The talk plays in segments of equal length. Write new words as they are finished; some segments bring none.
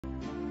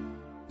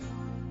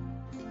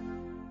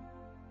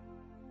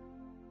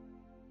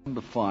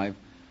Number 5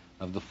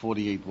 of the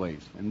 48 ways,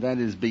 and that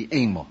is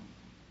be'ema.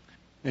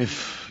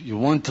 If you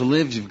want to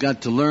live, you've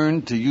got to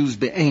learn to use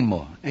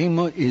be'ema.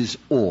 Ema is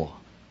awe.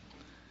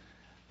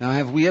 Now,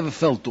 have we ever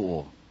felt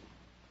awe?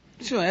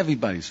 Sure,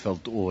 everybody's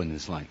felt awe in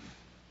his life.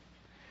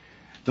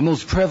 The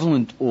most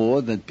prevalent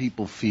awe that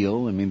people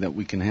feel, that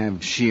we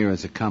can share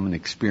as a common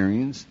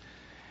experience,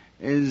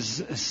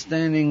 is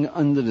standing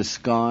under the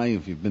sky,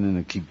 if you've been in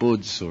a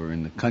kibbutz or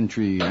in the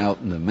country, out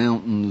in the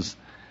mountains,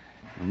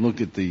 and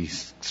look at the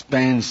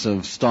expanse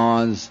of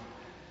stars.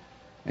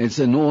 It's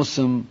an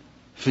awesome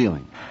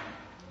feeling.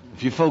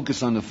 If you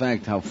focus on the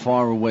fact how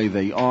far away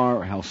they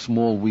are, how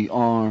small we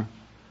are,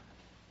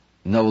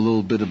 know a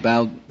little bit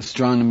about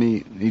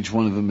astronomy, each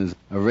one of them is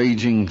a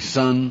raging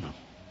sun.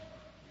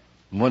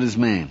 What is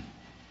man?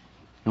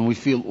 And we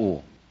feel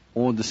awe.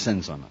 Awe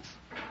descends on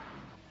us.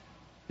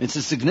 It's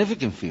a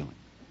significant feeling.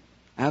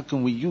 How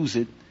can we use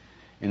it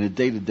in a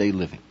day-to-day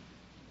living?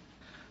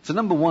 So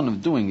number 1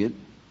 of doing it,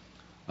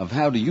 of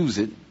how to use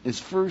it, is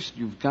first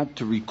you've got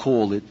to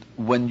recall it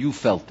when you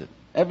felt it.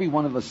 Every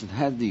one of us has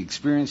had the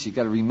experience. You've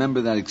got to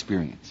remember that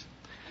experience.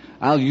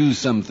 I'll use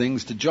some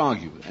things to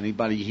jog you.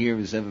 Anybody here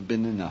has ever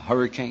been in a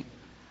hurricane?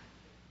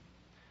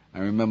 I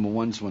remember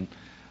once when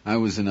I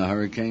was in a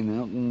hurricane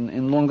out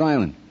in Long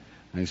Island.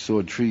 I saw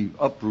a tree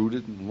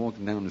uprooted and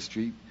walking down the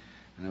street,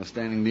 and I was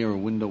standing near a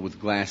window with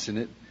glass in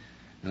it,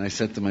 and I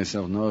said to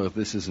myself, no,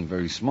 this isn't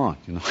very smart,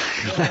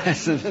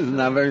 Glass is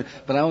not very,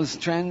 but I was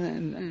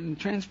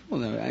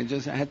transported.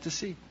 I had to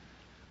see.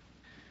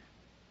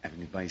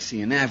 Anybody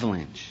see an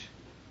avalanche?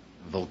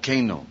 A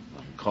volcano?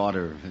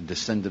 Carter had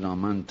descended on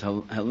Mount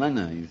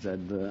Helena. He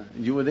said,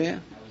 you were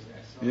there? I was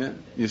there. Yeah?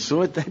 You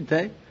saw it that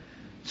day?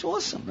 It's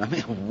awesome.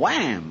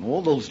 Wham!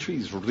 All those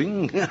trees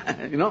ring,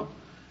 The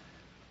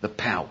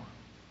power,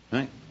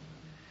 right?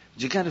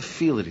 But you got to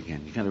feel it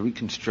again. You got to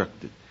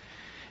reconstruct it.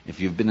 If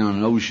you've been on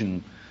an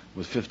ocean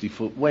with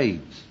 50-foot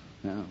waves,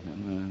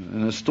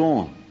 in a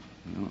storm,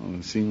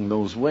 seeing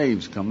those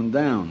waves coming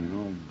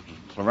down,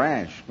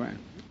 crash,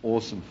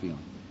 awesome feeling.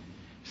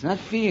 It's not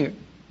fear.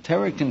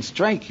 Terror can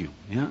strike you,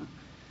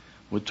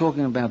 We're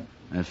talking about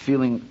a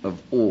feeling of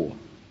awe,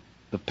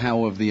 the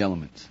power of the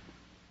elements.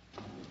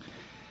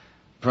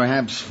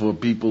 Perhaps for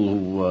people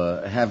who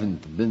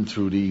haven't been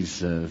through these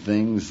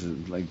things,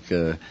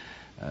 like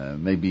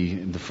maybe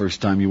the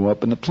first time you were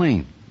up in a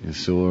plane, you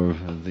saw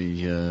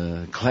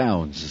the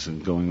clouds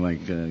going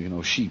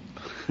like, sheep,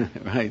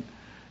 right?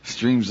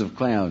 Streams of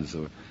clouds,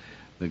 or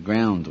the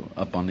ground, or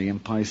up on the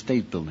Empire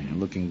State Building and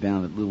looking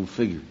down at little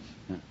figures.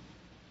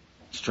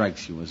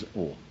 Strikes you as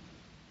awe.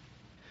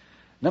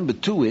 Number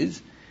 2 is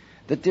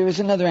that there is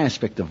another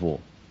aspect of awe.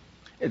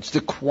 It's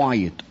the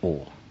quiet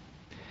awe.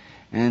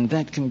 And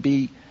that can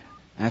be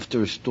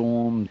after a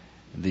storm,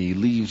 the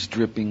leaves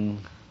dripping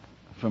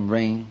from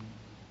rain.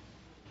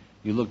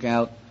 You look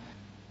out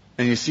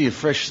and you see a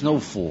fresh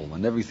snowfall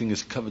and everything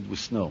is covered with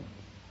snow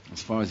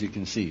as far as you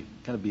can see.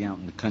 It's got to be out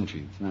in the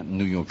country. It's not in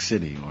New York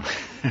City,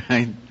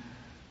 right?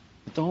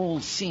 But the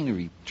whole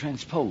scenery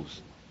transposed.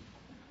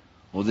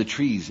 Or the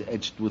trees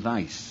etched with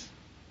ice.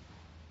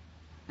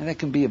 And that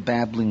can be a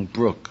babbling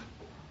brook,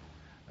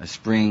 a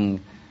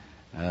spring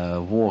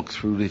walk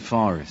through the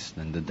forest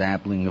and the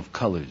dabbling of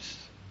colors,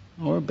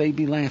 or a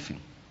baby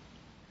laughing,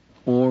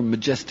 or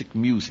majestic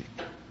music.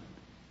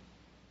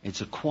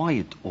 It's a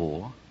quiet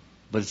awe,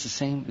 but it's the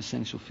same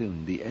essential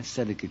feeling, the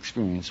aesthetic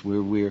experience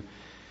where we're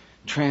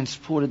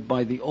transported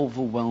by the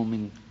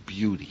overwhelming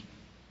beauty.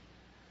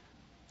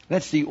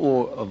 That's the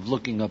awe of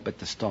looking up at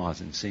the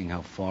stars and seeing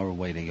how far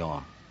away they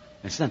are.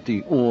 It's not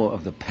the awe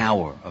of the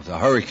power of the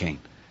hurricane,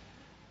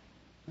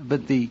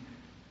 but the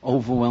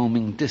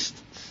overwhelming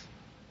distance,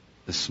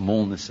 the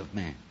smallness of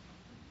man.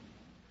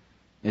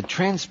 It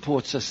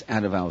transports us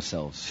out of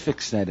ourselves.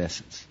 Fix that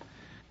essence.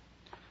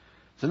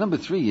 So number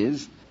 3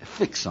 is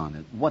fix on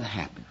it. What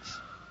happens?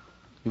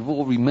 We've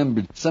all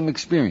remembered some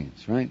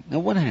experience, right? Now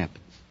what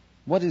happens?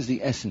 What is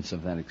the essence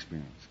of that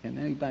experience? Can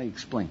anybody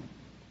explain?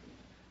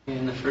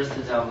 In the first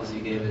examples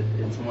you gave,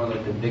 it's more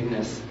like the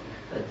bigness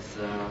that's...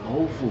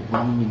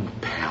 Overwhelming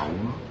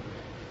power,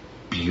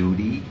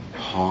 beauty,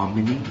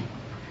 harmony.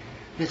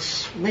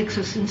 That makes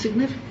us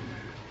insignificant.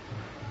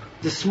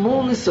 The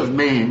smallness of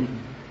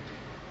man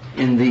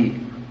in the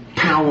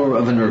power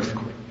of an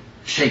earthquake,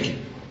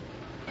 shaking.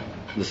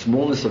 The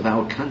smallness of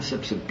our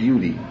concepts of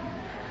beauty.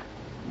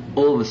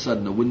 All of a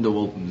sudden, a window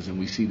opens and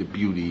we see the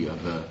beauty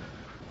of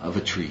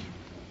a tree,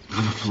 of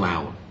a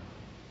flower,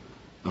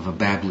 of a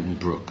babbling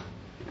brook,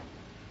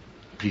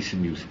 a piece of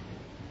music.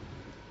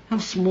 How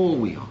small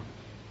we are,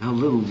 how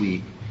little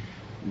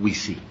we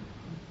see.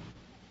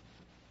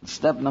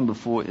 Step number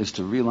 4 is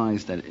to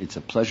realize that it's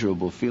a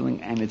pleasurable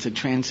feeling, and it's a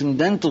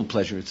transcendental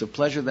pleasure. It's a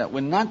pleasure that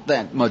we're not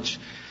that much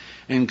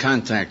in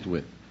contact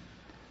with.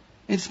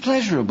 It's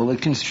pleasurable.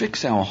 It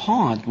constricts our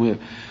heart. We're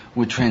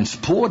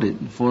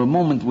transported. For a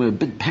moment, we're a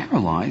bit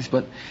paralyzed,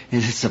 but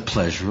it's a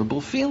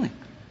pleasurable feeling.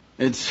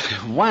 It's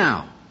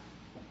wow.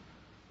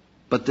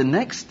 But the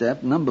next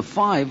step, number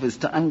 5, is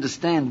to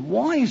understand,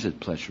 why is it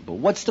pleasurable?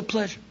 What's the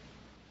pleasure?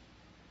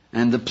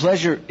 And the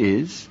pleasure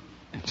is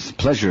It's the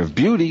pleasure of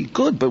beauty,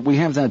 good, but we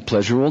have that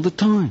pleasure all the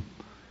time.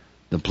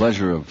 The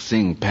pleasure of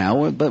seeing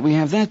power, but we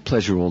have that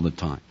pleasure all the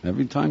time.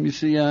 Every time you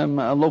see a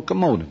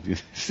locomotive, you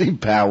see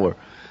power.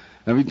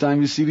 Every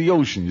time you see the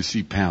ocean, you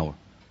see power.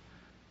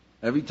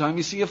 Every time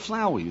you see a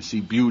flower, you see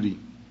beauty.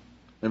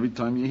 Every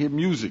time you hear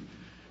music,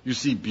 you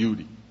see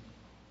beauty.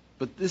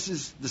 But this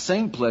is the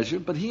same pleasure,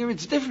 but here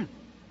it's different.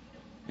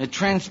 It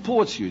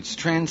transports you. It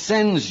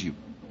transcends you.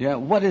 Yeah,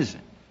 what is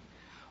it?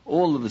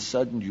 All of a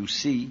sudden you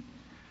see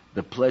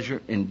the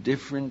pleasure in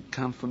different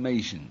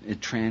conformation. It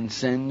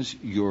transcends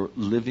your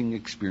living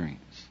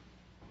experience.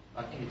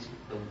 I think it's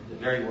the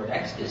very word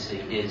ecstasy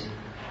is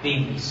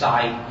being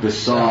beside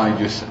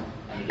yourself.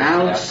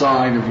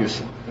 Outside of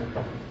yourself.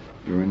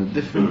 You're in a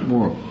different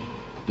world.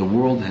 The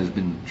world has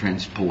been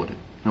transported.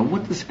 Now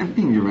what does that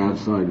mean, you're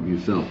outside of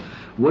yourself?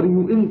 What are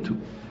you into?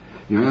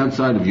 You're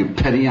outside of your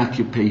petty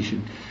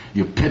occupation,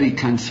 your petty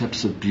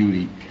concepts of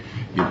beauty,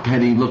 your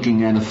petty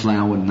looking at a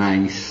flower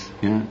nice,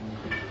 yeah?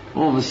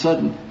 All of a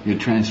sudden, you're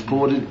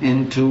transported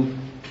into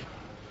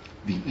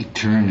the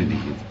eternity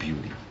of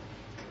beauty,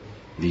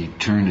 the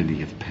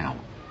eternity of power,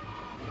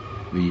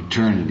 the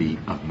eternity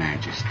of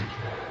majesty,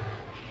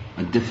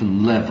 a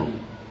different level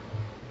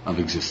of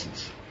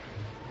existence,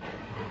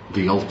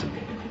 the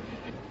ultimate.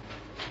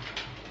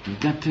 You've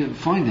got to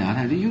find out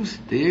how to use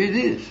it. There it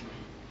is.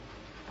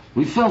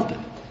 We felt it.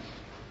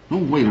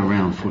 Don't wait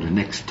around for the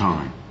next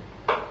time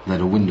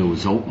that a window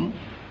is open.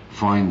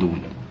 Find the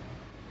window.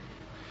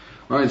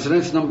 All right, so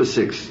that's number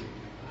 6.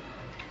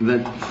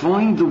 That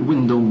find the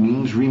window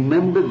means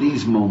remember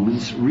these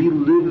moments,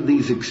 relive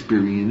these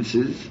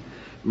experiences,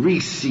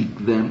 re-seek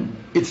them.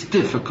 It's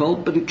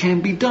difficult, but it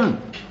can be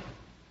done.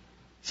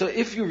 So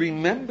if you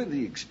remember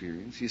the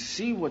experience, you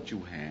see what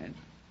you had,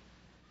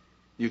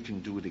 you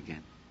can do it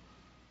again.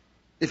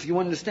 If you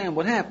understand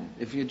what happened,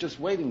 if you're just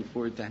waiting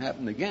for it to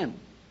happen again,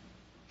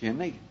 you can't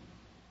make it.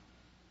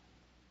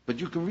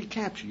 But you can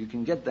recapture, you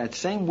can get that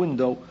same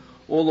window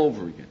all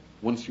over again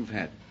once you've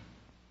had it.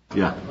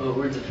 Yeah. Well,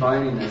 we're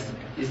defining this.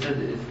 You said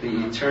it's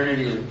the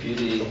eternity of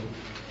beauty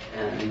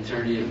and the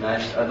eternity of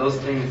majesty. Are those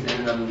things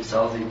in and of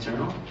themselves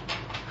eternal?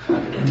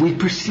 We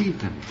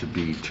perceive them to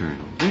be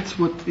eternal. That's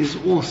what is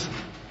awesome.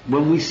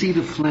 When we see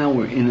the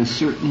flower in a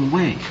certain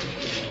way,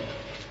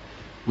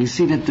 we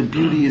see that the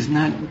beauty is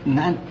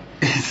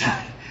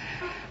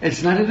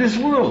it's not in this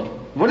world.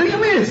 What do you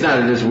mean it's not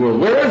in this world?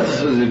 Where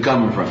else is it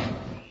coming from?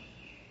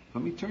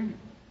 From eternity.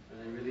 Are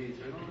they really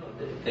eternal?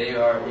 They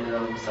are in and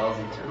of themselves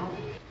eternal?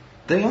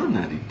 They are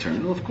not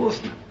eternal, of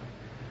course not.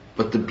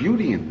 But the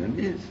beauty in them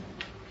is.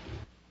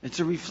 It's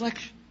a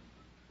reflection.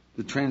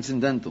 The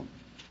transcendental.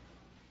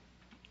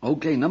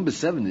 Okay, number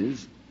 7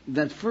 is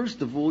that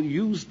first of all,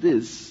 use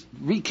this,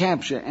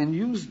 recapture and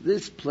use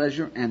this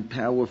pleasure and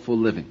power for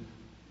living.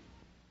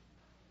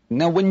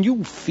 Now when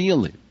you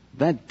feel it,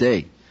 that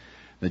day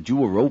that you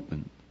were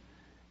open,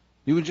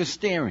 you were just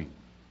staring.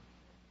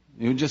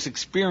 You were just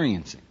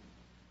experiencing.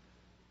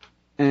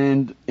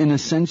 And in a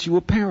sense you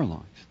were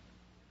paralyzed.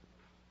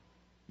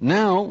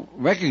 Now,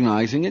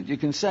 recognizing it, you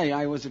can say,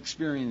 I was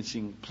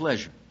experiencing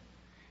pleasure.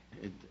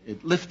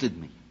 It lifted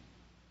me.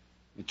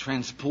 It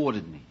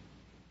transported me.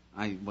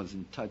 I was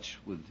in touch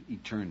with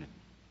eternity.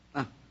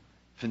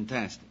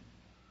 Fantastic.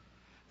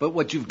 But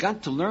what you've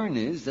got to learn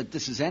is that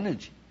this is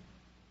energy.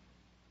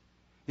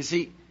 You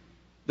see,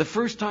 the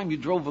first time you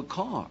drove a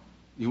car,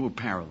 you were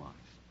paralyzed.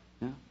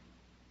 Yeah?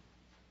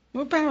 You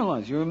were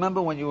paralyzed. You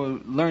remember when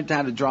you learned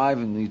how to drive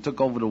and you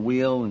took over the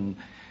wheel and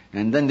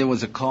then there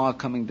was a car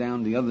coming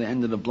down the other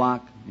end of the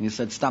block and you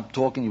said, stop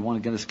talking, you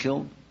want to get us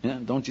killed? Yeah?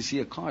 Don't you see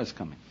a car is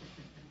coming?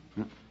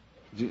 Yeah?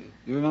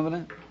 You remember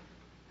that?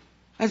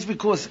 That's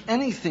because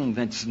anything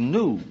that's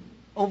new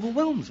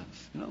overwhelms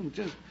us.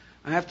 Just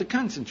I have to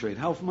concentrate.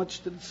 How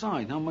much to the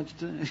side? How much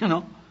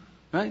to,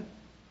 right?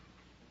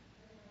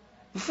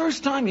 The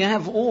first time you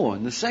have awe,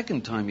 and the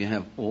second time you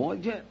have awe,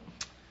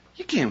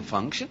 you can't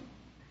function.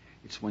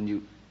 It's when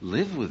you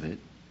live with it,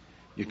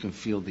 you can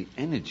feel the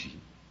energy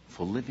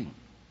for living,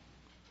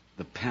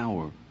 the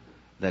power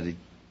that it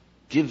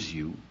gives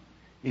you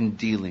in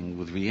dealing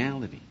with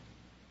reality.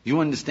 You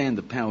understand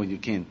the power. You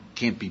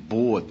can't be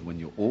bored when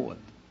you're awed,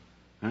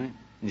 right?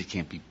 And you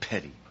can't be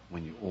petty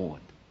when you're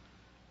awed.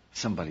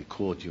 Somebody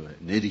called you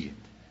an idiot.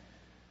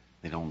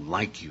 They don't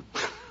like you.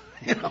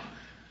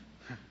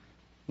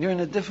 You're in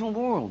a different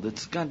world.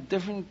 It's got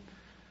different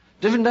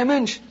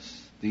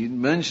dimensions. The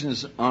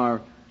dimensions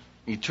are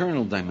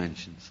eternal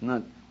dimensions,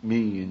 not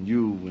me and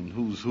you and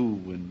who's who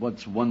and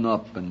what's one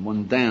up and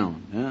one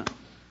down. Yeah?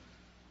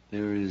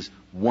 There is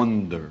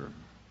wonder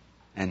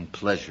and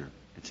pleasure.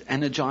 It's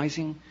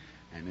energizing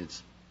and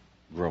it's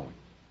growing.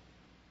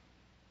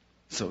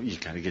 So you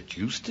got to get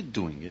used to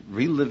doing it,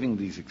 reliving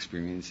these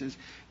experiences,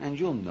 and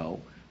you'll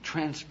know,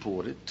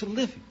 transport it to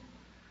living.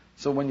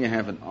 So when you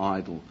have an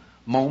idle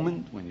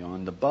moment, when you're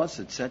on the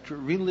bus, etc.,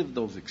 relive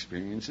those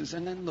experiences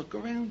and then look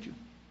around you.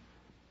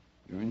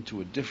 You're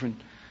into a different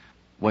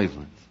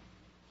wavelength.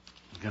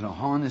 You've got to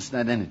harness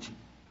that energy.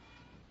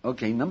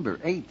 Okay, number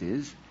 8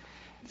 is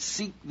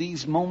seek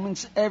these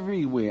moments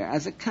everywhere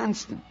as a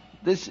constant.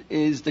 This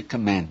is the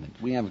commandment.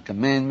 We have a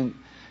commandment,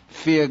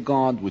 fear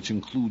God, which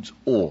includes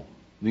all.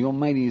 The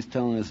Almighty is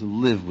telling us to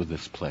live with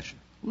this pleasure.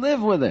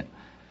 Live with it.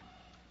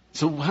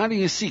 So how do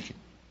you seek it?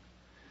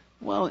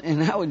 Well,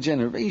 in our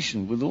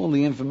generation, with all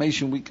the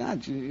information we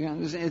got, you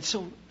understand, it's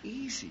so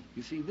easy.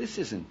 You see, this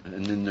isn't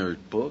an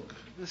inert book.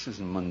 This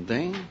isn't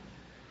mundane.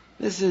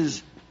 This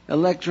is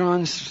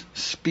electrons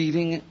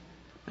speeding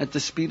at the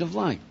speed of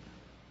light,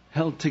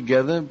 held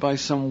together by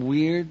some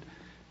weird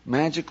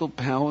magical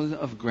power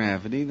of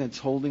gravity that's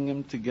holding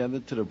them together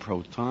to the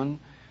proton,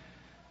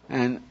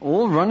 and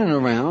all running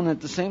around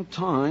at the same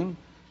time.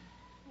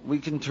 We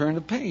can turn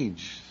a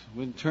page.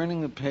 We're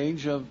turning a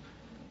page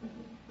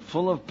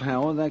full of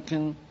power that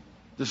can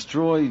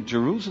destroy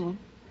Jerusalem.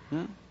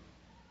 Yeah? Is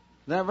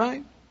that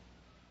right?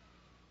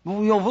 Well,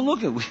 we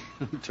overlook it. We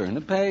turn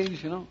the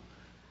page, And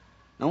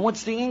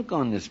what's the ink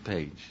on this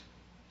page?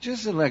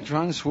 Just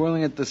electrons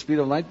swirling at the speed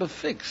of light, but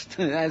fixed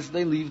as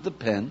they leave the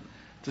pen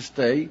to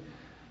stay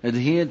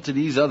adhered to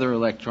these other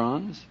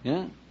electrons.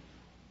 Yeah?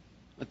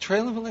 A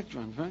trail of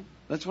electrons, right?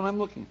 That's what I'm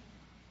looking at.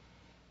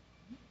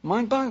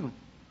 Mind-boggling.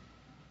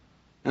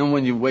 And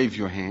when you wave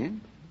your hand,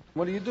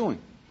 what are you doing?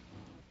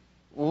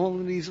 All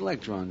of these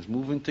electrons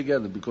moving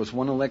together because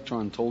one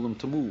electron told them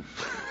to move.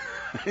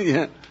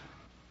 Yeah.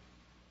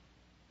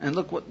 And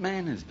look what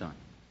man has done.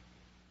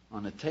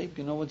 On a tape,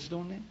 you know what's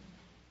doing there?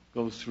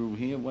 Goes through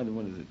here. What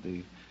is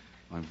it?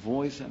 My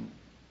voice.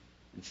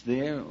 It's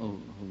there. I'll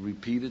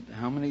repeat it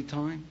how many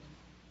times?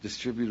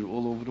 Distributed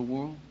all over the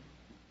world.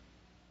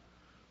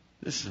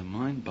 This is a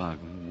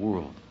mind-boggling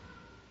world.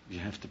 You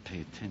have to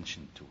pay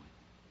attention to it.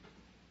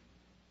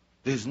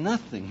 There's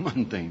nothing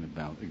mundane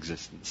about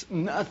existence.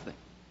 Nothing.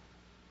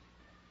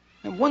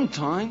 At one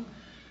time,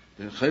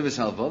 the Chavis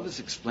Halvavis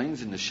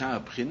explains in the Shah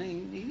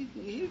B'china,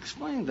 he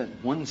explained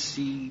that one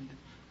seed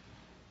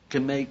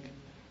can make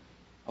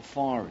a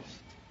forest.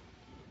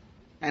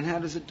 And how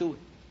does it do it?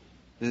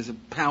 There's a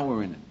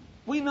power in it.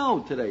 We know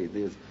today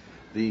there's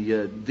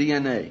the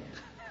DNA,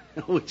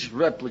 which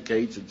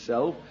replicates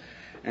itself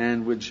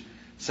and which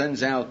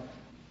sends out,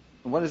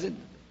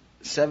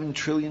 7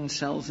 trillion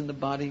cells in the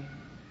body?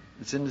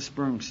 It's in the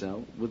sperm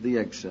cell with the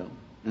egg cell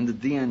and the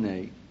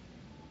DNA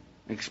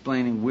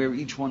explaining where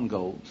each one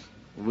goes,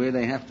 where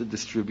they have to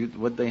distribute,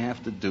 what they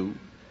have to do,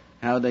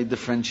 how they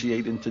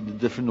differentiate into the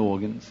different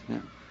organs. Yeah.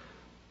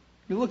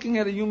 You're looking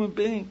at a human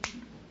being,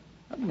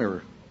 a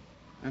mirror.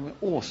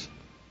 Awesome.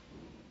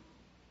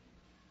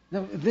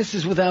 Now, this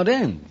is without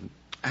end.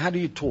 How do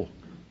you talk?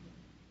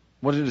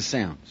 What are the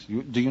sounds?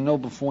 Do you know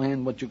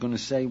beforehand what you're going to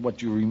say,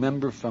 what you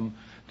remember from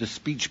the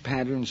speech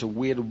patterns of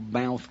where the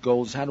mouth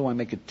goes? How do I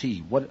make a T?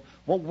 What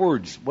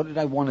words? What did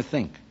I want to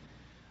think?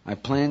 I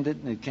planned it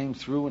and it came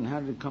through, and how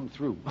did it come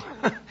through?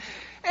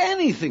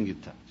 Anything you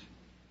touch.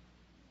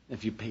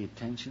 If you pay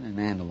attention and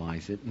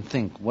analyze it and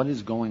think what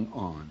is going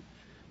on,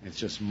 it's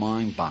just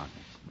mind-boggling.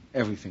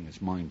 Everything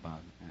is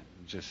mind-boggling.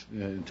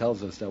 It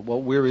tells us that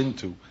what we're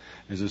into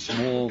is a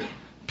small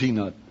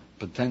peanut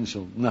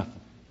potential nothing.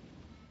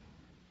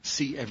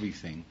 See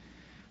everything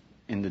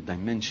in the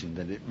dimension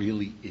that it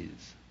really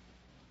is,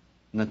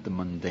 not the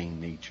mundane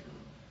nature,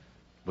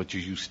 what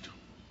you're used to.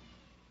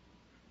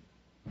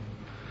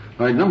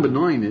 All right, number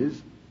 9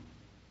 is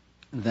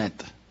that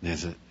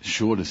there's a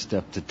shorter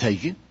step to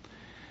take it,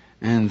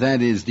 and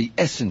that is the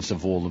essence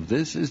of all of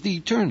this is the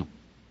eternal.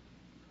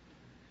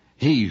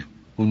 He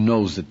who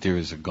knows that there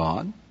is a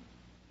God,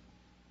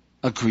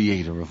 a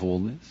creator of all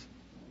this,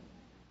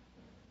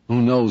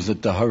 who knows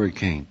that the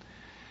hurricane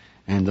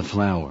and the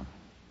flower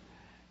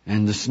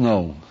and the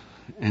snow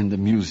and the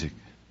music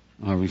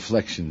are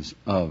reflections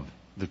of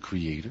the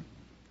Creator.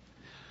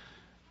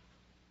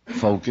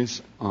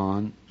 Focus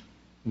on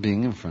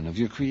being in front of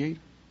your Creator,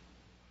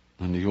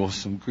 and the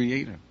awesome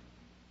Creator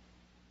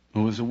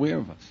who is aware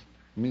of us.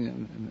 I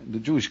mean, the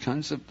Jewish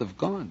concept of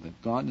God,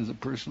 that God is a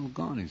personal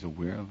God. He's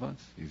aware of us.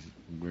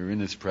 We're in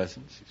His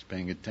presence. He's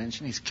paying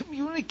attention. He's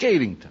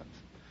communicating to us.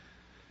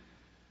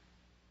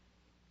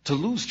 To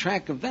lose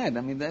track of that,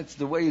 that's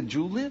the way a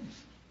Jew lives.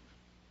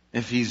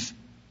 If he's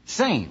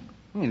sane.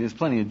 There's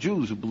plenty of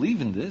Jews who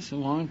believe in this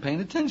who aren't paying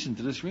attention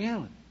to this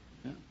reality.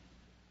 Yeah?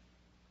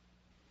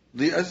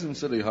 The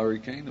essence of the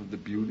hurricane, of the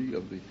beauty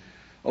of the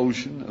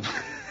ocean, of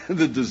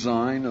the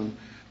design of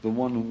the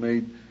one who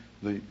made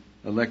the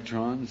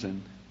electrons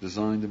and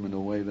designed them in a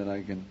way that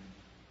I can,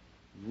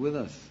 with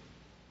us,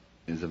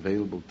 is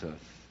available to us,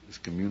 is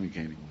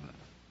communicating with us.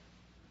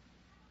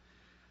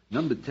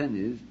 Number 10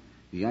 is,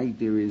 the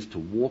idea is to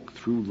walk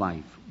through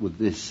life with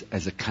this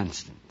as a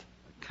constant.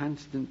 A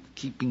constant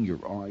keeping your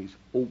eyes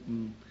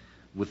open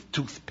with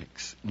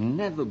toothpicks.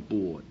 Never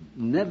bored,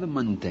 never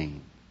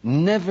mundane,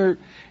 never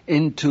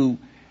into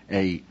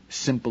a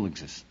simple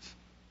existence.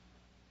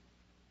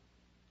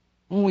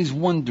 Always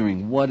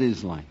wondering, what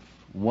is life?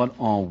 What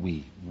are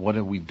we? What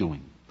are we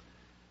doing?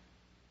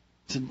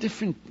 It's a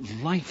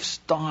different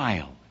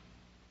lifestyle,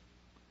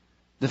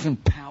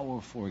 different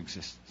power for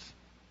existence,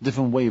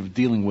 different way of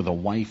dealing with a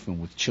wife and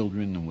with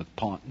children and with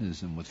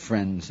partners and with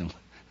friends. And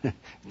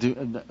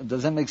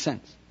does that make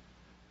sense?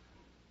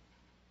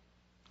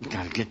 You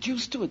got to get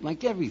used to it,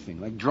 like everything,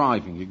 like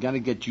driving. You got to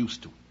get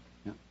used to it.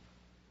 Yeah?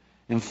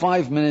 In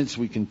 5 minutes,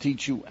 we can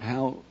teach you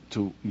how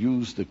to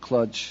use the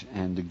clutch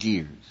and the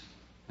gears,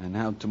 and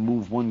how to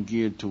move one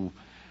gear to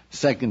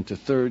second to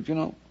third,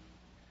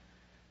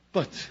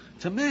 But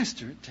to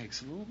master it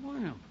takes a little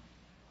while.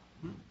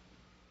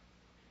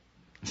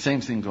 The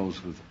same thing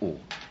goes with awe.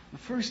 The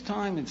first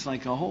time, it's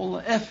like a whole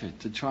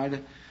effort to try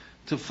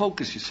to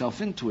focus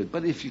yourself into it.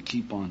 But if you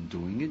keep on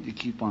doing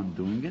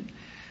it,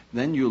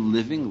 then you're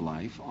living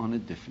life on a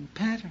different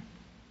pattern.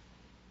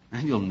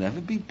 And you'll never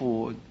be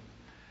bored.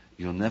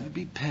 You'll never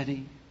be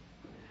petty.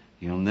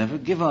 You'll never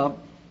give up.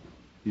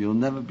 You'll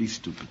never be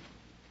stupid.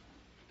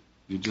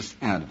 You're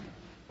just out of it.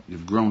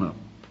 You've grown up.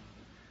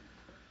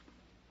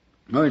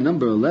 All right,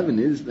 number 11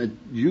 is that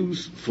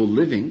use for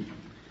living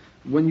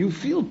when you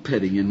feel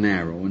petty and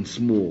narrow and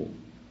small.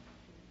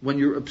 When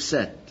you're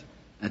upset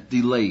at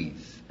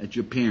delays, at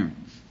your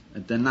parents,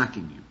 at their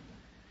knocking you.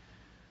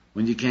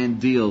 When you can't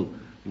deal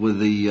with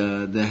the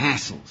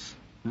hassles.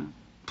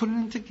 Put it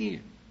into gear.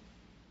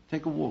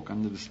 Take a walk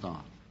under the stars.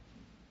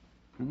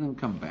 And then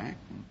come back.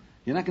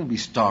 You're not going to be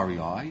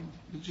starry-eyed.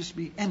 You'll just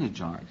be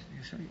energized.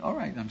 You say, all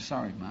right, I'm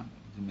sorry, Mom.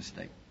 It was a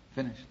mistake.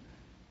 Finished.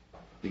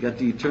 You got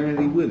the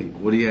eternity with you.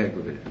 What are you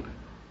aggravated with?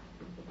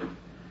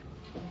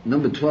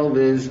 Number 12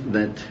 is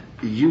that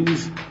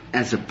use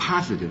as a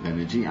positive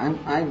energy.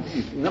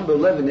 Number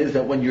 11 is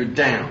that when you're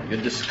down,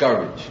 you're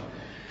discouraged,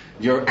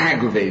 you're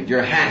aggravated,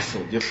 you're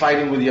hassled, you're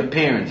fighting with your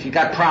parents, you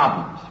got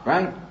problems,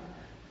 right?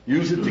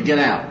 Use it to get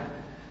out.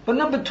 But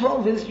number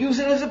 12 is use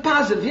it as a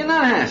positive. You're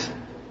not hassled.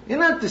 You're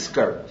not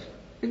discouraged.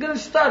 You're going to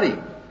study.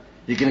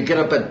 You're going to get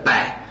up at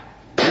bat.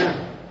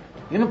 Yeah?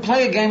 You're going to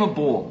play a game of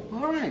ball.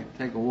 All right,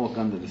 take a walk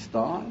under the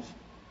stars,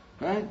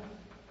 right?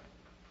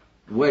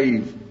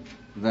 Wave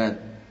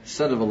that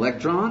set of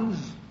electrons,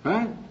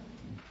 right?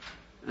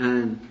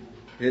 And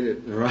hit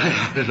it right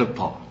out of the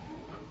park.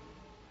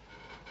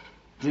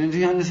 Do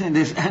you understand?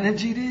 There's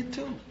energy there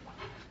too.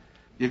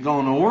 You're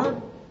going to work,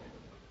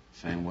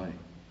 same way.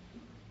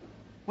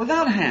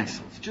 Without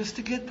hassles, just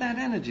to get that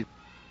energy.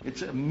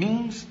 It's a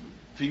means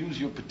to use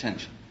your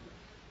potential.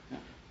 Yeah.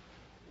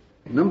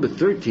 Number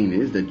 13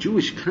 is that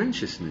Jewish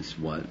consciousness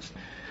was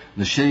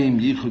L'shem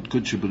yichud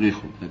kudshe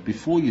b'richu, that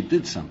before you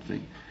did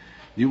something,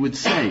 you would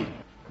say,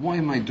 why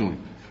am I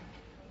doing this?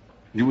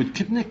 You would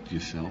connect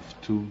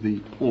yourself to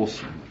the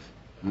awesomeness.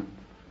 Yeah.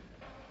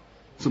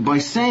 So by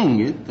saying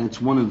it, that's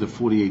one of the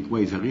 48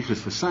 ways, Arichas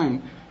for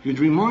saying, you'd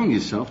remind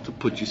yourself to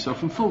put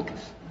yourself in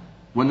focus.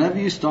 Whenever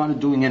you started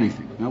doing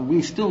anything. Now,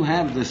 we still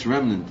have this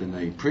remnant in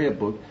a prayer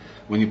book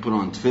when you put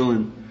on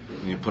tefillin,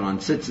 when you put on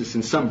tzitzis,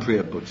 in some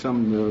prayer books.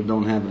 Some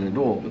don't have it at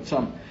all, but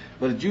some.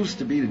 But it used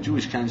to be, the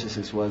Jewish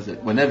consciousness was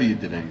that whenever you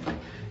did anything,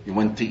 you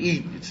went to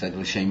eat, it said,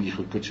 L'shem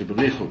yichud kudshe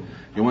b'richu.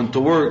 You went to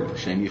work,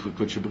 L'shem yichud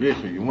kudshe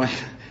b'richu. You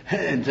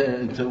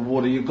went to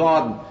water your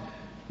garden.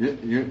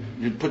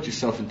 You put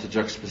yourself into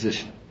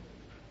juxtaposition.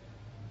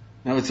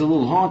 Now, it's a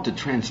little hard to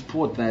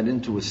transport that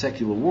into a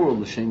secular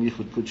world, L'shem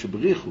yichud kudshe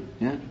b'richu,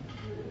 yeah?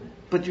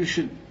 But you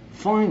should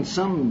find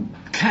some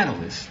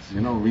catalyst,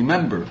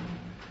 remember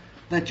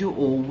that you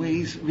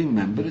always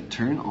remember to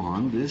turn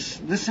on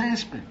this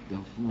aspect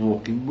of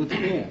walking with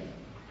awe.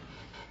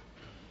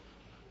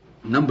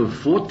 Number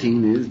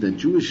 14 is that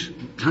Jewish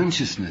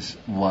consciousness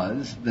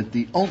was that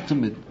the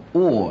ultimate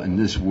awe in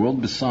this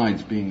world,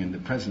 besides being in the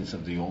presence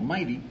of the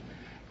Almighty,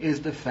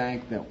 is the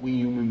fact that we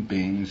human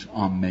beings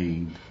are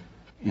made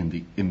in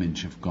the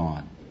image of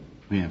God.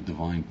 We have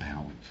divine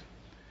powers.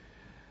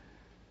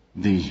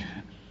 The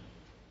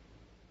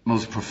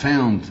most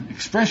profound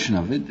expression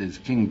of it is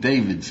King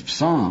David's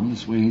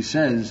Psalms, where he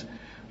says,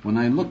 when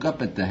I look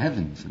up at the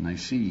heavens and I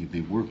see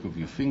the work of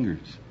your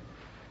fingers,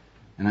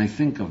 and I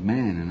think of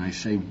man and I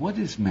say, what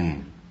is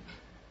man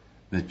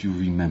that you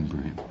remember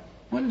him?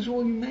 What is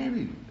all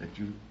humanity that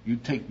you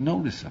take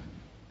notice of him?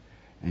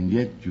 And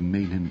yet you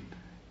made him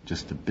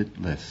just a bit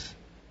less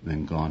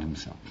than God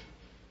himself.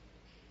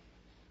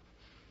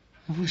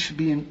 We should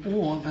be in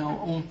awe of our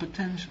own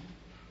potential,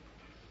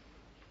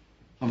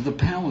 of the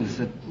powers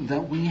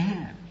that we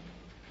have,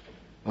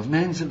 of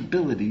man's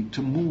ability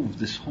to move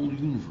this whole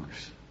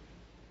universe,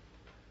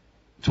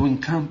 to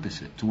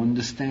encompass it, to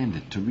understand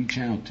it, to reach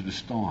out to the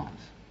stars,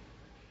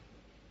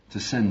 to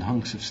send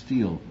hunks of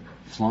steel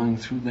flying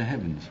through the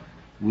heavens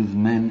with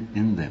men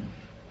in them,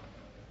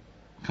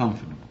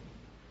 comfortable.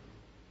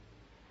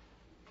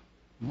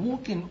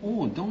 Walk in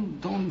awe.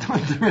 Don't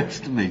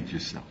underestimate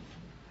yourself.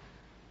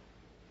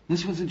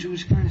 This was a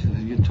Jewish consciousness.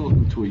 You're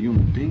talking to a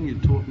human being. You're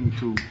talking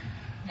to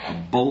a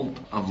bolt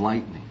of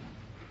lightning.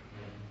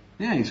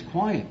 Yeah, he's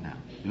quiet now.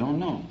 You don't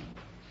know.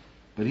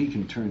 But he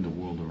can turn the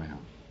world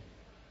around.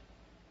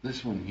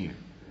 This one here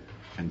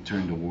can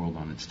turn the world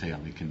on its tail.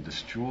 He can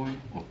destroy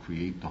or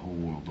create the whole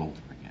world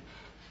over again.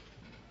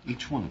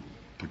 Each one of them.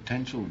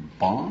 Potential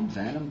bombs,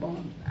 atom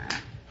bombs?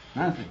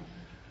 Nah, nothing.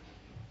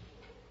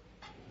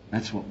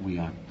 That's what we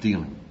are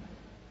dealing with.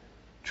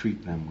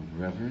 Treat them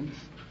with reverence,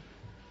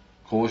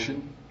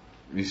 caution,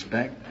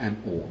 respect, and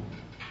awe.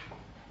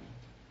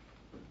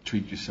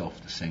 Treat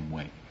yourself the same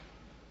way.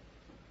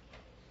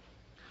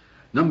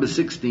 Number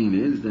 16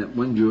 is that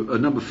when you,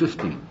 number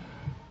 15,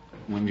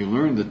 when you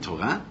learn the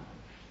Torah,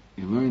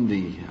 you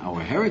learn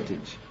our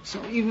heritage.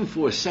 So even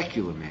for a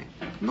secular man,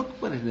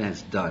 look what it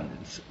has done.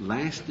 It's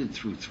lasted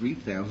through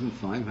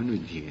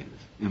 3,500 years,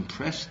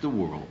 impressed the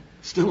world,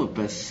 still a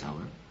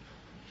bestseller,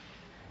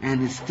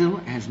 and it still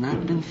has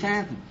not been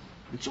fathomed.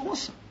 It's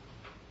awesome.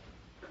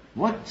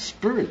 What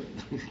spirit?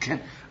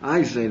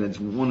 I say that's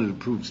one of the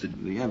proofs,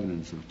 the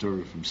evidence of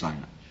Torah from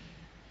Sinai.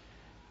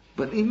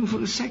 But even for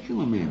the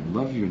secular man,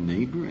 love your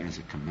neighbor as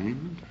a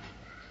commandment.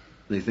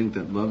 They think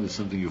that love is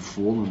something you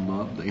fall in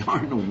love. They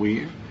aren't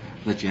aware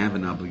that you have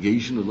an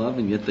obligation to love,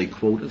 and yet they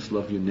quote us,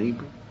 love your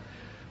neighbor.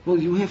 Well,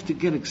 you have to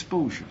get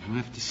exposure. You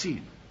have to see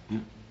it. Yeah?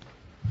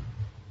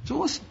 It's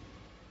awesome.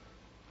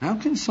 How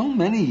can so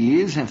many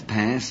years have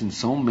passed and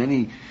so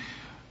many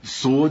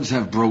swords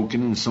have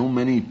broken and so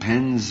many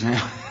pens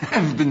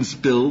have been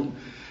spilled,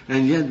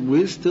 and yet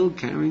we're still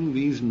carrying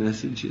these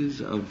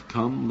messages of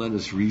come, let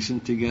us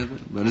reason together,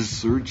 let us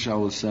search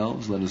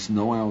ourselves, let us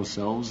know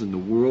ourselves in the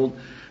world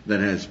that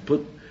has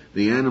put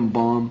the atom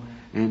bomb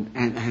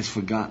and has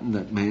forgotten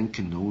that man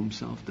can know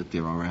himself, that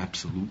there are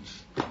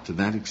absolutes to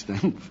that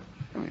extent.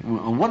 I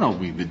mean, what are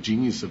we, the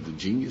genius of the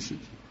geniuses?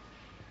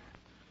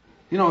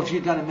 You know, if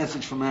you got a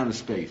message from outer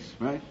space,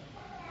 right?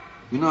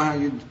 You know how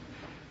you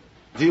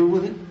deal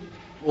with it?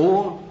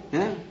 Or,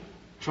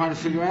 try to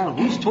figure out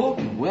who's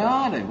talking, where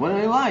are they, what are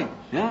they like,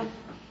 yeah?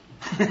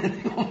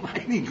 The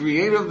Almighty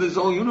Creator of this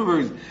whole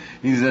universe.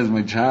 He says,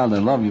 my child, I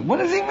love you. What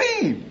does he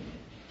mean?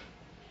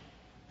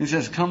 He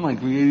says, come, I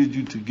created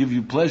you to give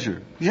you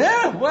pleasure.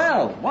 Yeah,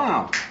 well,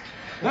 wow.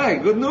 Hey,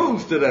 good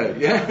news today,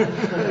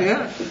 yeah?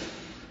 Yeah?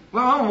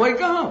 Well,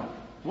 wake up.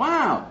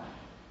 Wow.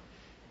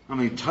 I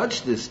mean,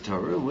 touch this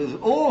Torah with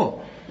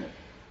awe.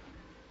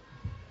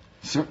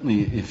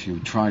 Certainly, if you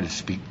try to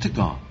speak to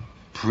God,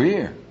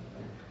 prayer,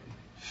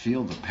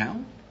 feel the power.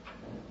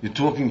 You're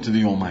talking to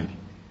the Almighty,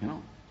 you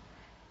know.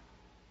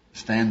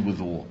 Stand with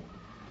awe,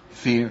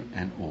 fear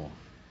and awe.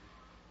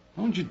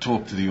 Don't you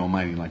talk to the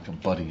Almighty like a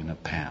buddy and a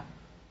pal.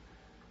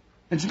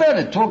 It's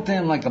better talk to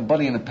Him like a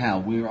buddy and a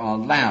pal. We are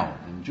allowed,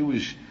 in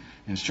Jewish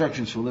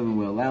instructions for living,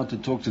 we're allowed to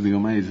talk to the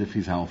Almighty as if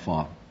He's our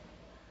Father,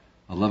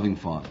 a loving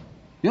Father.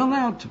 You're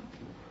allowed to.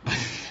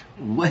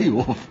 Way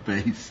off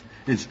base.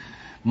 It's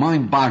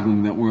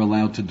mind-boggling that we're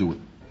allowed to do it.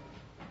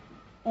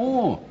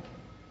 Or,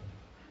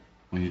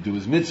 when you do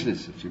His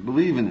mitzvahs, if you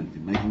believe in it,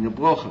 you're making a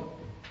bracha.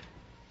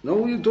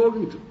 Know who you're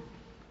talking to.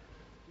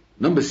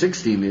 Number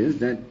 16 is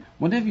that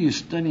whenever you're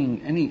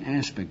studying any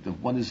aspect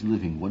of what is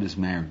living, what is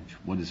marriage,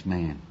 what is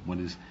man, what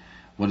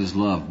is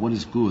love, what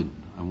is good,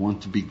 I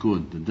want to be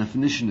good, the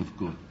definition of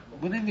good.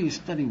 Whenever you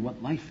study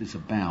what life is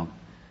about,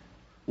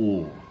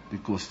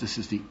 because this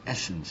is the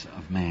essence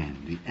of man,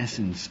 the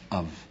essence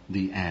of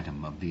the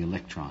atom, of the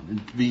electron.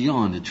 It's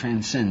beyond, it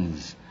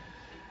transcends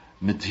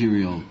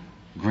material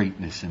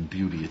greatness and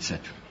beauty,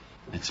 etc.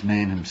 It's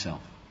man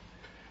himself.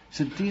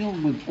 So deal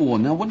with awe.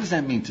 Now, what does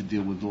that mean to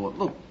deal with awe?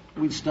 Look,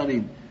 we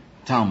studied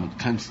Talmud,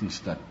 constant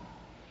study.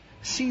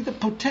 See the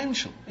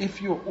potential.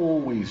 If you're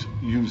always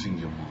using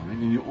your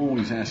mind and you're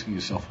always asking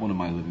yourself, what am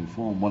I living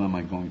for and what am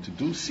I going to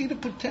do? See the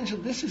potential.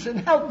 This is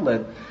an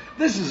outlet.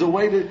 This is a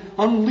way to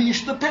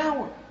unleash the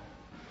power.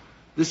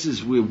 This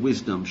is where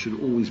wisdom should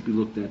always be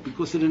looked at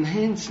because it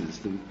enhances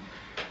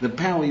the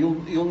power.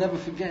 You'll never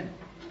forget it.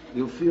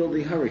 You'll feel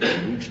the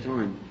hurricane each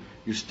time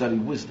you study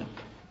wisdom.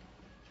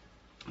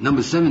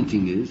 Number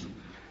 17 is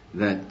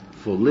that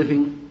for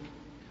living,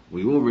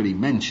 we already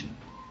mentioned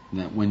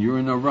that when you're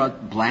in a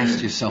rut,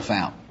 blast yourself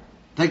out.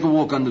 Take a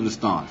walk under the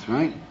stars,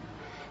 right?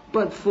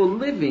 But for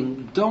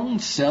living, don't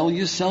sell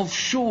yourself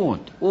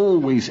short.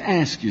 Always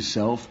ask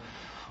yourself,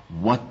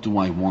 what do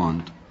I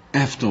want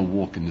after a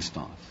walk in the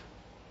stars?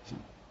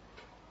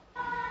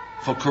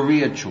 For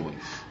career choice,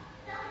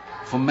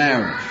 for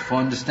marriage, for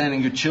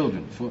understanding your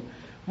children, for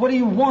what do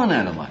you want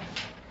out of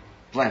life?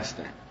 Blast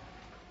that.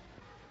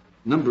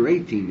 Number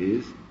 18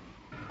 is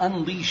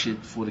unleash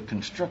it for the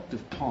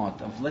constructive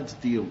part of let's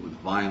deal with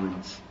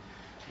violence,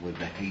 with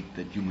the hate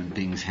that human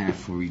beings have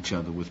for each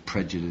other, with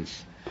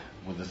prejudice,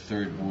 with the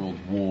Third World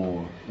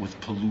War, with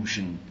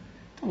pollution.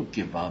 Don't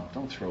give up.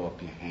 Don't throw up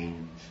your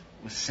hands.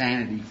 With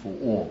sanity for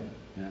all.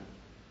 Yeah?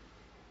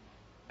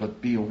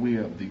 But be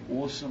aware of the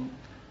awesome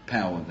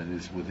power that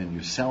is within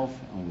yourself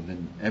and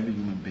within every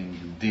human being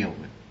you deal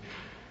with.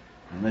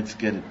 And let's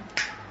get it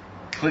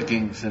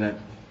clicking so that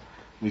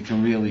we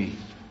can really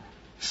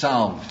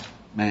solve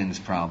man's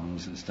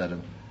problems instead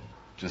of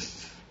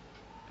just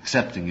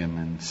accepting him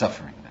and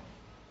suffering them.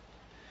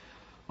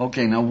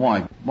 Okay, now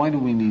why? Why do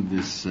we need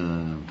this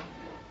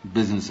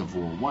business of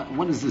war?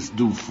 What does this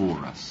do for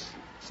us?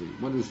 See,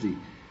 what is the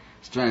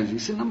strategy?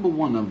 See, number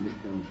one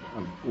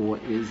of war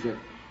is that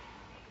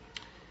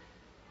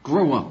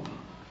grow up.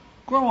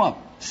 Grow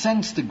up.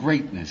 Sense the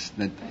greatness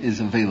that is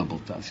available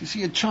to us. You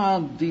see, a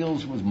child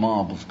deals with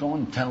marbles. Go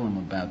and tell him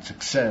about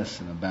success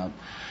and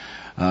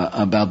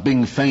about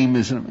being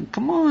famous. And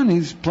come on,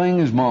 he's playing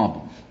his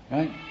marbles,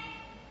 right?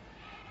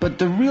 But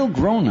the real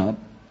grown-up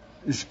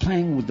is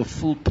playing with the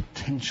full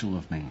potential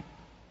of man.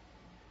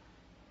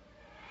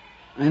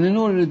 And in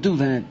order to do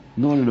that,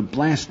 in order to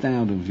blast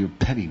out of your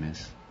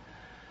pettiness,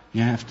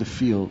 you have to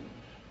feel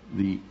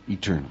the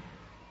eternal,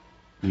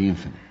 the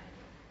infinite.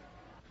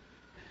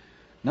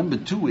 Number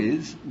 2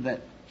 is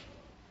that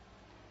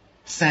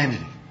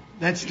sanity.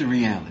 That's the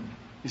reality.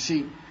 You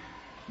see,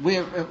 we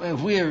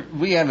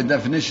have a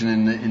definition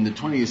in the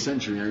 20th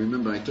century. I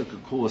remember I took a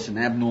course in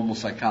abnormal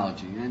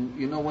psychology, and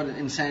you know what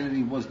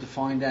insanity was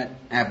defined at?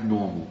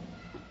 Abnormal.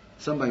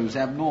 Somebody who's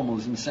abnormal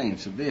is insane.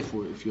 So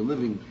therefore, if you're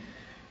living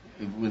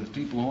with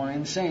people who are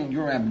insane,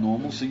 you're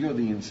abnormal, so you're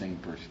the insane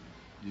person.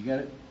 You get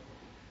it?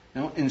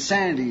 Now,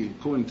 insanity,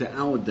 according to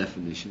our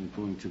definition,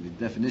 according to the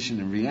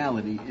definition of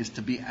reality, is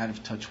to be out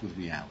of touch with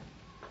reality.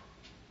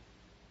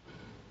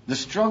 The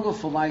struggle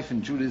for life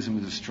in Judaism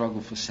is a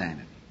struggle for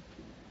sanity.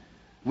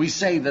 We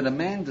say that a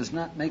man does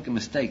not make a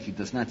mistake, he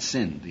does not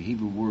sin. The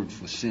Hebrew word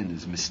for sin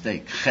is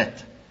mistake,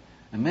 chet.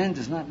 A man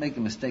does not make a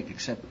mistake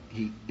except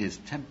he is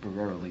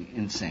temporarily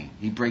insane.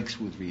 He breaks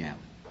with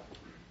reality.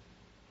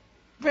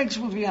 Breaks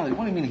with reality.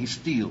 What do you mean he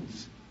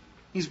steals?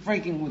 He's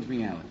breaking with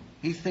reality.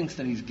 He thinks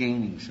that he's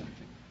gaining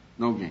something.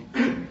 No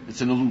gain.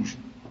 It's an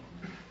illusion.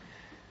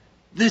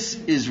 This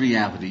is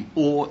reality,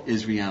 or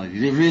is reality.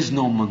 There is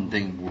no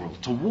mundane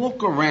world. To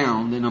walk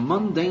around in a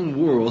mundane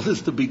world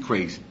is to be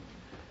crazy.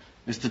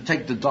 Is to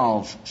take the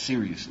dolls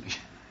seriously.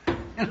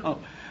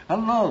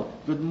 Hello,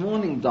 good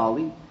morning,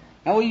 Dolly.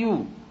 How are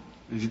you?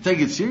 If you take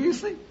it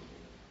seriously,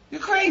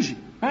 you're crazy,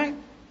 right?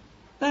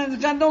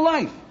 It's got no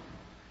life.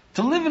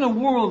 To live in a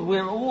world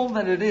where all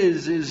that it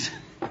is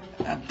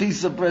a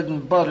piece of bread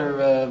and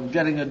butter,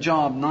 getting a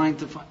job 9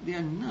 to 5,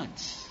 they're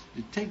nuts.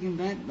 You're taking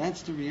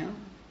that's the reality.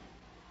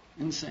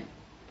 Insane.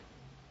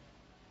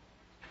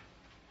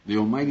 The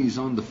Almighty's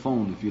on the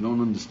phone. If you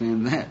don't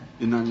understand that,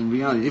 you're not in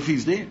reality. If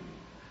He's there,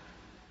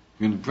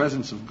 you're in the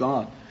presence of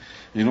God.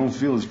 You don't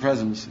feel His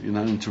presence, you're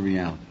not into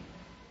reality.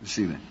 You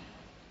see that?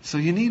 So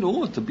you need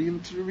all to be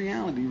into the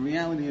reality. The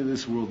reality of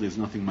this world is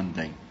nothing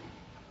mundane.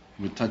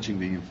 We're touching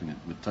the infinite.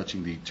 We're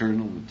touching the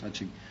eternal. We're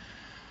touching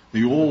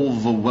the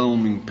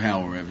overwhelming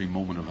power every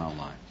moment of our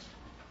lives.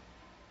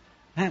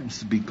 Happens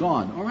to be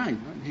God. All right,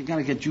 you got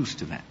to get used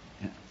to that.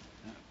 Yeah.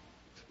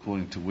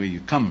 According to where you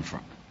come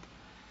from.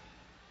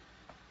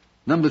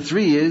 Number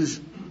 3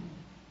 is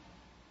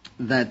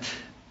that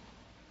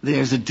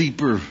there's a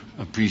deeper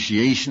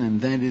appreciation,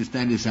 and that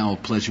is our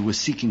pleasure. We're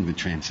seeking the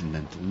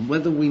transcendental.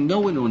 Whether we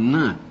know it or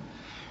not,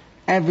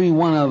 every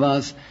one of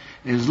us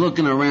is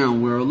looking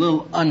around. We're a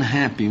little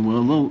unhappy. We're a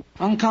little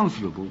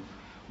uncomfortable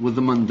with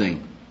the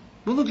mundane.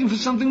 We're looking for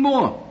something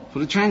more, for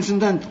the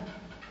transcendental.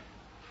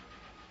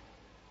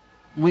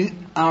 We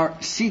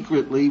are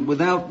secretly,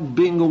 without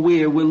being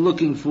aware, we're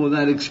looking for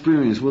that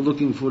experience. We're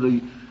looking for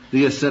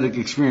the ascetic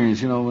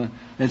experience.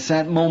 It's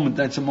that moment.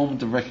 That's a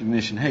moment of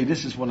recognition. Hey,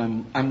 this is what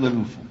I'm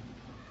living for.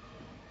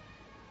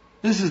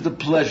 This is the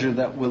pleasure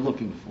that we're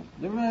looking for.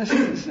 The rest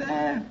is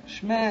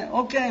shmeh.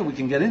 Okay, we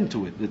can get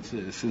into it. It's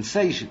a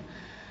sensation,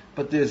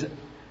 but there's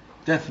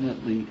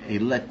definitely a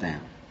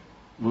letdown.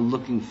 We're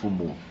looking for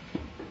more,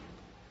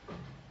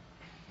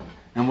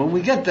 and when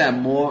we get that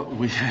more,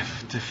 we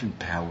have a different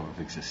power of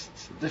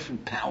existence, a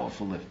different power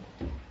for living.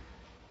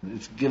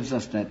 It gives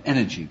us that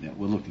energy that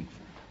we're looking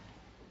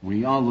for.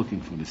 We are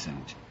looking for this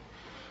energy.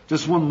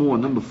 Just one more.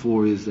 Number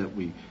 4 is that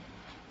we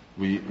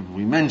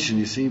mention,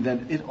 you see,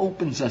 that it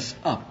opens us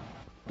up.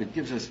 It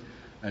gives us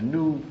a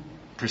new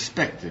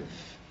perspective.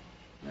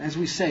 As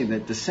we say,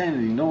 that the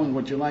sanity, knowing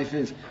what your life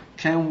is,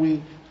 can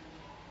we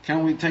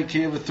take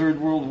care of a third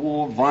world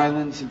war,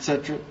 violence,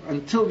 etc.?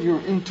 Until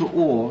you're into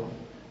awe,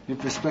 your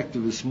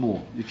perspective is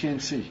small. You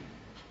can't see.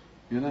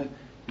 You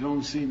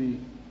don't see the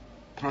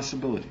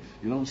possibilities.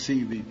 You don't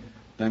see the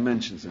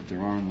dimensions that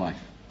there are in life.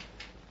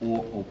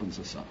 Awe opens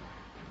us up.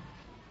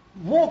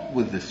 Walk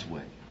with this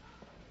way.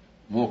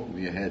 Walk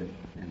with your head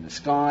in the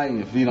sky,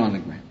 your feet on the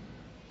ground.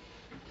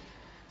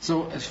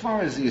 So as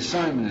far as the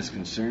assignment is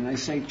concerned, I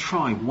say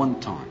try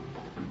one time.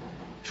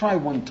 Try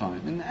one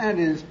time. And that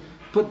is,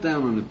 put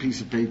down on a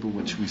piece of paper,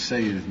 which we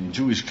say is in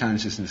Jewish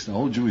consciousness, the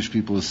whole Jewish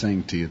people are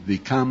saying to you, the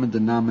common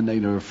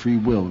denominator of free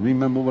will.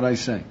 Remember what I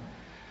say.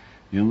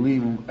 You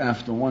leave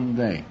after one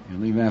day. You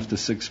leave after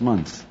 6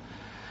 months.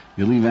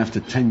 You leave after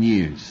 10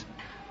 years.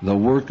 The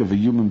work of a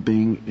human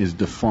being is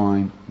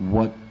define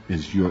what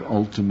is your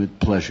ultimate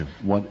pleasure.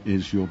 What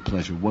is your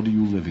pleasure? What are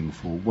you living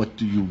for? What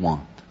do you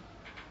want?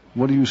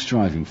 What are you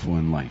striving for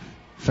in life?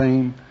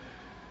 Fame,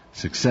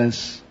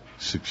 success,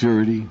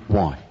 security.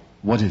 Why?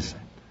 What is it?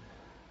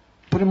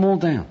 Put them all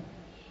down.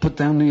 Put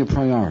down your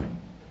priority.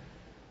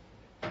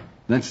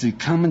 That's the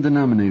common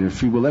denominator of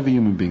free will. Every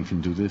human being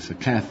can do this. A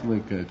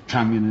Catholic, a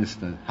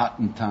communist, a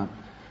Hottentot,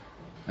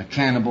 a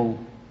cannibal.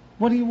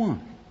 What do you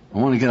want? I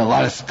want to get a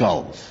lot of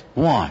skulls.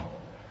 Why?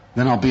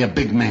 Then I'll be a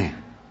big man.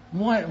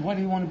 Why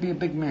do you want to be a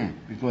big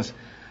man? Because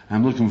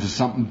I'm looking for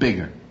something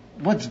bigger.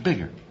 What's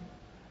bigger?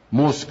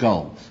 More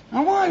skulls.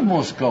 And why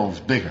more skulls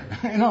bigger?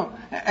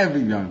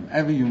 Every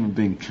human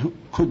being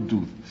could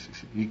do this.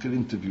 He could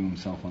interview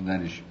himself on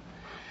that issue.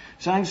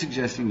 So I'm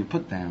suggesting you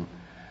put down,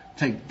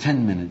 take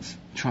 10 minutes,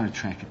 try to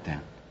track it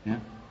down. Yeah?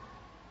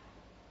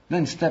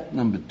 Then step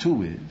number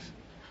 2 is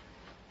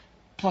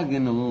plug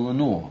in a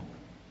little ore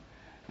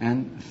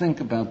and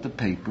think about the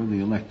paper, the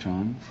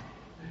electrons,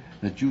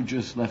 that you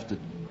just left a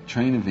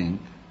train of ink,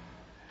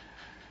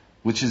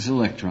 which is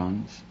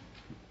electrons,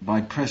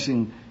 by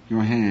pressing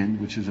your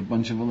hand, which is a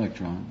bunch of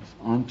electrons,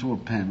 onto a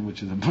pen,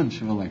 which is a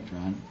bunch of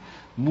electrons,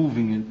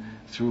 moving it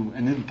through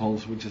an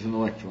impulse, which is an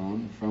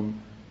electron, from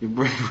your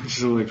brain, which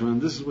is an electron.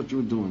 This is what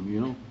you're doing,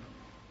 you know.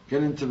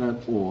 Get into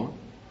that ore,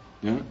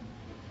 yeah?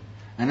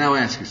 And now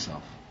ask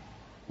yourself,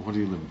 what are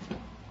you living for?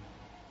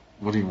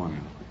 What do you want in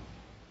life?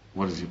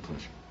 What is your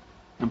pleasure?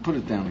 And put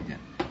it down again.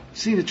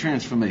 See the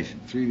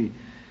transformation. See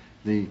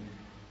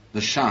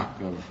the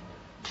shock of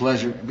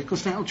pleasure,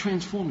 because that will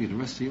transform you the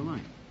rest of your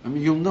life. I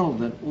mean, you'll know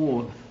that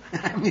ore,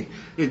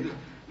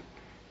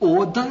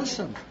 ore does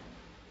something.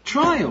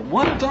 Try it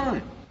one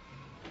time.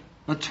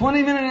 A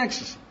 20-minute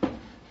exercise.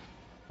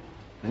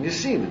 And you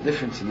see the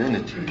difference in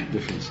energy, the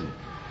difference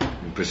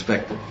in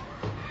perspective.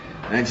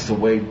 That's the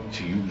way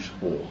to use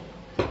ore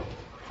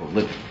for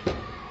living.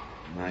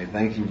 And I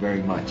thank you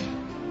very much.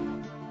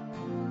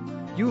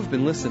 You have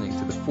been listening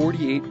to the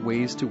 48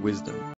 Ways to Wisdom.